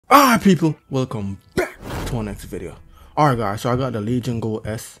Alright people, welcome back to our next video. Alright guys, so I got the Legion Go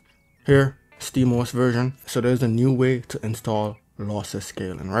S here, SteamOS version. So there's a new way to install lossless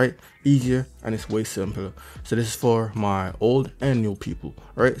scaling, right? Easier and it's way simpler. So this is for my old and new people,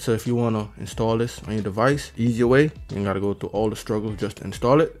 right? So if you want to install this on your device, easier way, you ain't got to go through all the struggles just to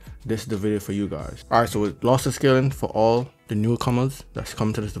install it. This is the video for you guys. Alright, so with lossless scaling for all the newcomers that's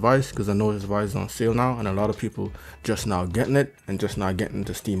coming to this device, because I know this device is on sale now and a lot of people just now getting it and just now getting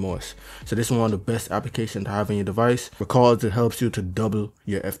into SteamOS. So this is one of the best applications to have on your device because it helps you to double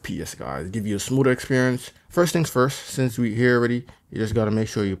your FPS, guys. Give you a smoother experience. First things first, since we're here already, you just got to make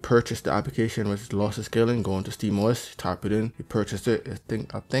sure you purchase the application with lossless scaling. Go into SteamOS, type it in, you purchase it.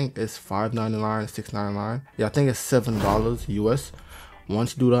 I think it's $5.99, $6.99. Yeah, I think it's $7 US.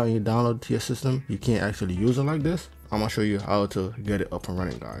 Once you do that and you download it to your system, you can't actually use it like this. I'm gonna show you how to get it up and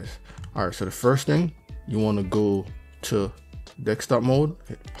running, guys. All right, so the first thing, you want to go to desktop mode,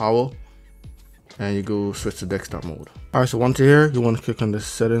 hit power, and you go switch to desktop mode. All right, so once you're here, you want to click on this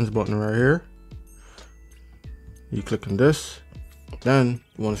settings button right here. You click on this, then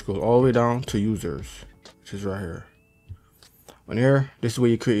you want to scroll all the way down to users, which is right here. When you're here, this is where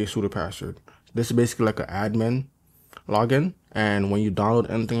you create your sudo password. This is basically like an admin login, and when you download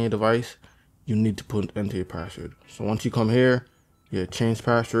anything on your device, you need to enter your password. So once you come here, you change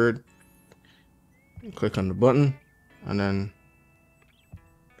password, click on the button, and then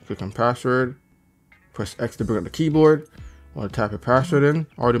click on password, press X to bring up the keyboard. You want to type your password in,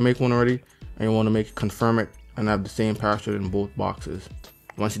 already make one already, and you want to confirm it and have the same password in both boxes.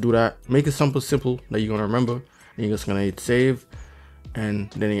 Once you do that, make it simple that you're gonna remember, and you're just gonna hit save, and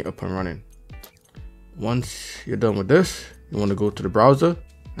then you're up and running. Once you're done with this, you want to go to the browser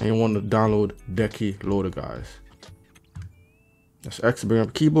and you want to download Decky loader, guys. That's X to bring up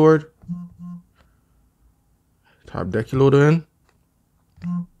the keyboard. Type Decky loader in.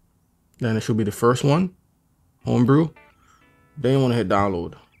 Then it should be the first one, homebrew. Then you want to hit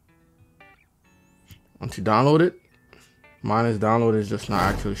download. Once you download it, mine is downloaded, it's just not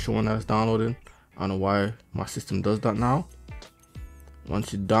actually showing that it's downloaded. I don't know why my system does that now.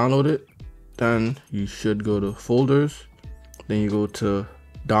 Once you download it, then you should go to folders. Then you go to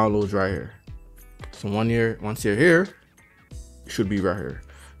downloads right here. So once you're here, it should be right here.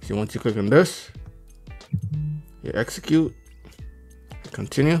 So once you click on this, you execute,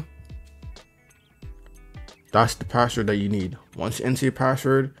 continue. That's the password that you need. Once you enter your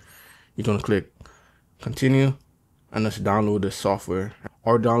password, you're gonna click continue, and let's download this software.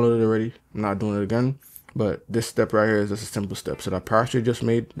 Or download it already. I'm not doing it again. But this step right here is just a simple step. So that password you just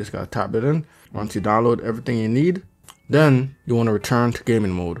made, just gotta tap it in. Once you download everything you need, then you want to return to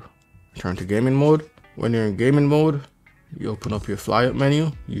gaming mode. Return to gaming mode. When you're in gaming mode, you open up your flyout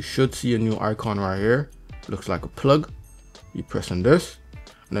menu. You should see a new icon right here. Looks like a plug. You press on this,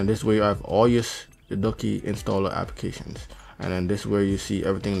 and then this way you have all your Decky installer applications. And then this way you see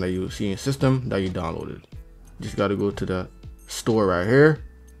everything that you see in your system that you downloaded. You just gotta go to the store right here,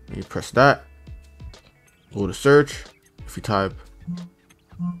 and you press that. Go to search. If you type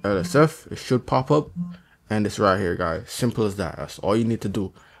LSF, it should pop up, and it's right here, guys. Simple as that. That's all you need to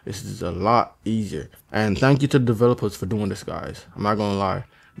do. This is a lot easier, and thank you to the developers for doing this, guys. I'm not gonna lie,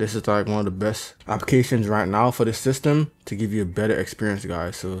 this is like one of the best applications right now for this system to give you a better experience,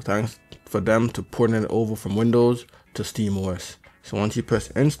 guys. So thanks for them to porting it over from Windows to SteamOS. So once you press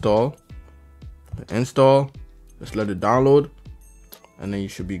install, just let it download, and then you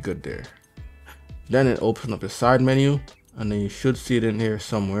should be good there. Then it opens up the side menu, and then you should see it in here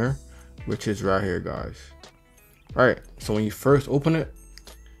somewhere, which is right here, guys. All right, so when you first open it,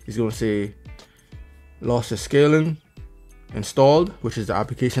 it's gonna say lossless scaling installed, which is the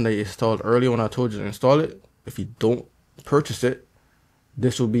application that you installed earlier when I told you to install it. If you don't purchase it,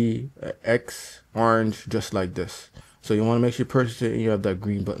 this will be an X orange just like this. So you want to make sure you purchase it and you have that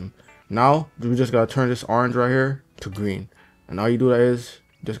green button. Now we just gotta turn this orange right here to green, and all you do that is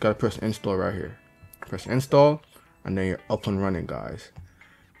just gotta press install right here. Press install, and then you're up and running, guys.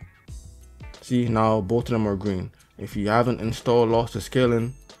 See, now both of them are green. If you haven't installed lossless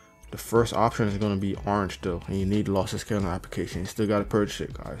scaling, the first option is going to be orange still, and you need lossless scaling application. You still got to purchase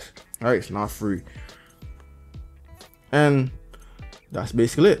it, guys. All right, it's not free. And that's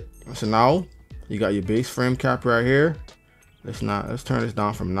basically it. So now you got your base frame cap right here. Let's turn this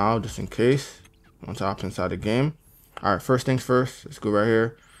down from now, just in case. Once I hop inside the game. All right, first things first, let's go right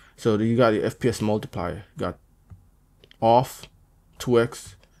here. So you got your FPS multiplier. You got off,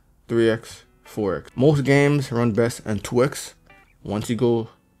 2x, 3x, 4x. Most games run best in 2x. Once you go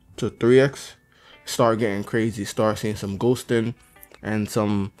to 3x, start getting crazy. Start seeing some ghosting and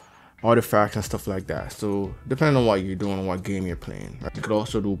some artifacts and stuff like that. So depending on what you're doing and what game you're playing, right? You could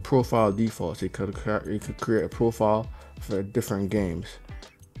also do profile defaults. You could create a profile for different games.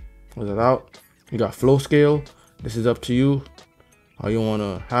 Close it out. You got flow scale. This is up to you how you want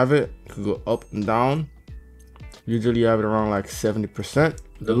to have it. You could go up and down. Usually you have it around like 70%.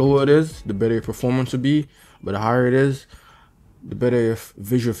 The lower it is, the better your performance will be, but the higher it is, the better your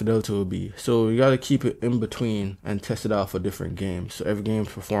visual fidelity will be. So you got to keep it in between and test it out for different games. So every game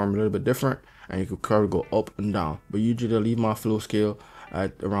perform a little bit different, and you could kind of go up and down. But usually I leave my flow scale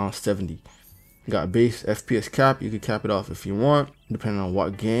at around 70. You got base FPS cap. You can cap it off if you want, depending on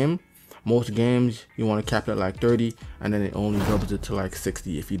what game. Most games you want to cap it at like 30, and then it only doubles it to like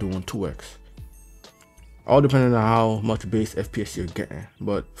 60 if you're doing 2x. All depending on how much base FPS you're getting.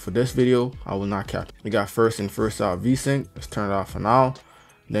 But for this video, I will not cap it. You got first in, first out VSync. Let's turn it off for now.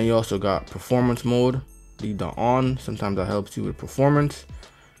 Then you also got performance mode. Leave that on. Sometimes that helps you with performance.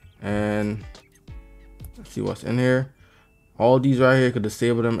 And let's see what's in here. All these right here, you could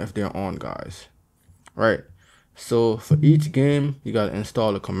disable them if they're on, guys. Right. So for each game, you got to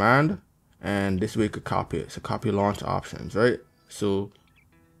install a command. And this way you could copy it. So copy launch options, right? So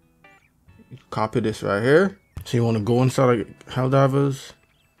copy this right here. So you want to go inside of Helldivers.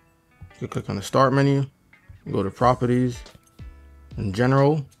 You click on the start menu, go to properties, in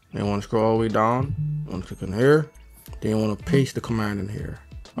general. Then you want to scroll all the way down. You want to click on here. Then you want to paste the command in here.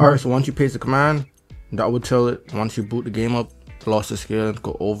 Alright, so once you paste the command, that will tell it once you boot the game up, Lossless scale,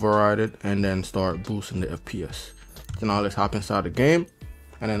 go override it, and then start boosting the FPS. So now let's hop inside the game,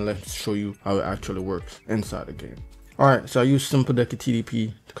 and then let's show you how it actually works inside the game. Alright, so I use simple Decky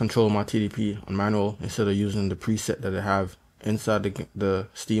TDP to control my TDP on manual instead of using the preset that I have inside the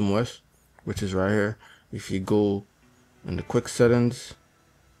SteamOS, which is right here. If you go in the quick settings,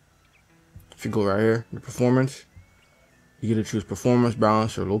 if you go right here, the performance, you get to choose performance,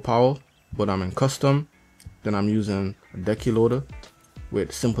 balance, or low power. But I'm in custom, then I'm using a Decky loader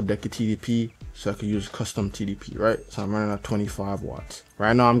with simple Decky TDP, so I can use custom TDP, right? So I'm running at 25 watts.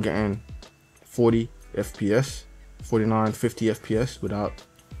 Right now I'm getting 40 FPS. 49, 50 FPS without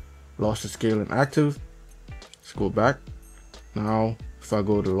lossless scaling active. Let's go back. Now, if I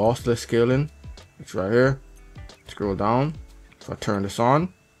go to lossless scaling, it's right here. Scroll down. If I turn this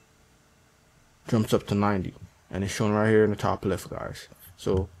on, jumps up to 90, and it's shown right here in the top left, guys.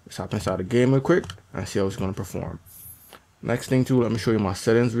 So let's hop inside the game real quick and see how it's going to perform. Next thing too, let me show you my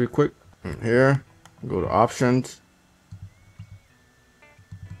settings real quick. Here, go to options.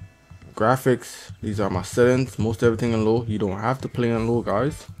 Graphics, these are my settings. Most everything in low. You don't have to play in low,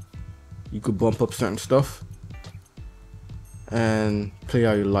 guys. You could bump up certain stuff and play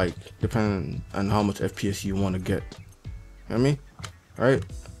how you like, depending on how much FPS you want to get. You know what I mean? Alright,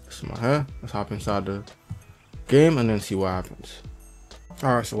 this is my hair. Let's hop inside the game and then see what happens.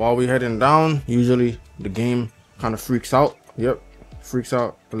 Alright, so while we're heading down, usually the game kind of freaks out. Yep, freaks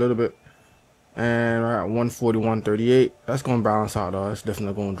out a little bit. And we're at 140, 138. That's going to balance out though. It's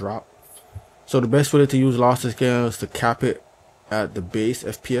definitely going to drop. So the best way to use lossless scale is to cap it at the base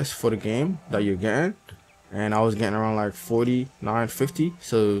FPS for the game that you're getting. And I was getting around like 49, 50.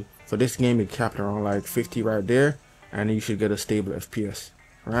 So for this game, it capped around like 50 right there. And you should get a stable FPS.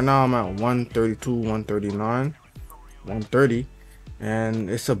 Right now I'm at 132, 139, 130. And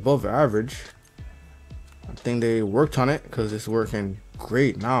it's above average. I think they worked on it because it's working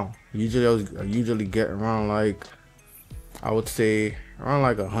great now. Usually I usually get around like, I would say around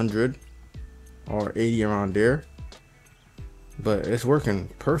like 100 or 80 around there, but it's working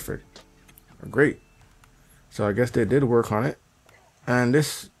perfect, great. So I guess they did work on it. And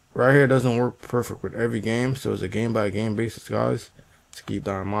this right here doesn't work perfect with every game, so it's a game by game basis, guys, to keep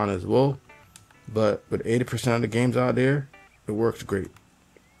that in mind as well. But with 80% of the games out there, it works great.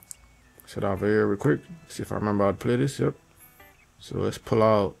 Set out here real quick, see if I remember how to play this. Yep. So let's pull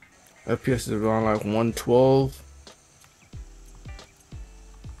out. FPS is around like 112,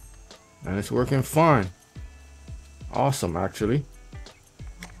 and it's working fine. Awesome, actually.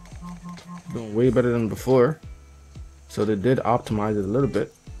 Doing way better than before. So they did optimize it a little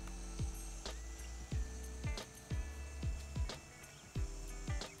bit.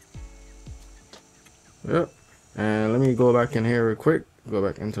 Yep. And let me go back in here real quick. Go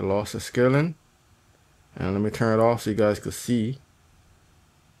back into lossless scaling. And let me turn it off so you guys can see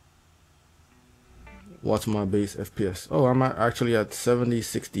what's my base FPS. Oh, I'm actually at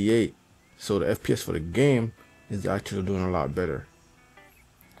 7068. So the FPS for the game is actually doing a lot better.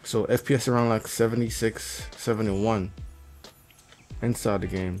 So FPS around like 76, 71 inside the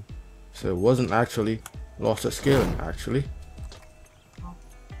game. So it wasn't actually lossless scaling actually.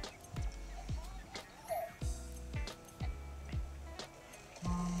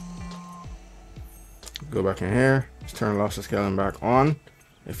 Go back in here, let's turn lossless scaling back on.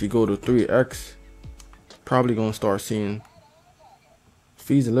 If you go to 3x, probably gonna start seeing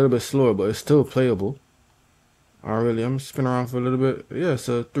feeds a little bit slower, but it's still playable. I'm spin around for a little bit. Yeah,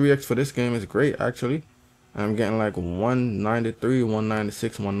 so 3x for this game is great actually. I'm getting like 193,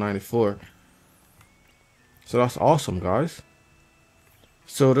 196, 194. So that's awesome, guys.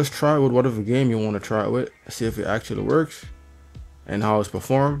 So just try it with whatever game you want to try it with, see if it actually works and how it's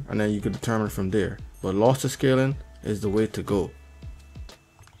performed, and then you can determine from there. But lossless scaling is the way to go,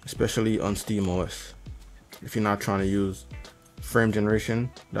 especially on SteamOS, if you're not trying to use frame generation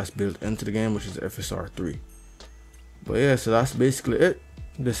that's built into the game, which is FSR 3. But yeah, so that's basically it.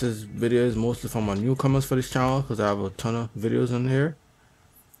 This is videos mostly for my newcomers for this channel, because I have a ton of videos in here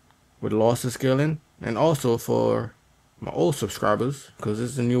with lossless scaling, and also for my old subscribers, because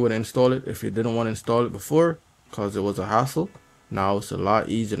this is a new way to install it. If you didn't want to install it before because it was a hassle, now it's a lot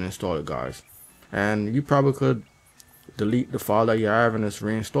easier to install it, guys. And you probably could delete the file that you have and just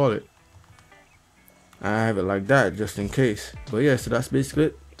reinstall it. I have it like that just in case. But yeah, so that's basically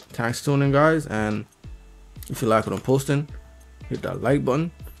it. Thanks for tuning in, guys, and if you like what I'm posting, hit that like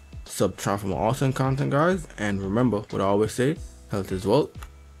button, subscribe for more awesome content, guys, and remember what I always say, health is wealth,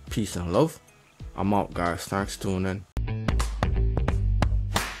 peace and love. I'm out, guys. Thanks for tuning in.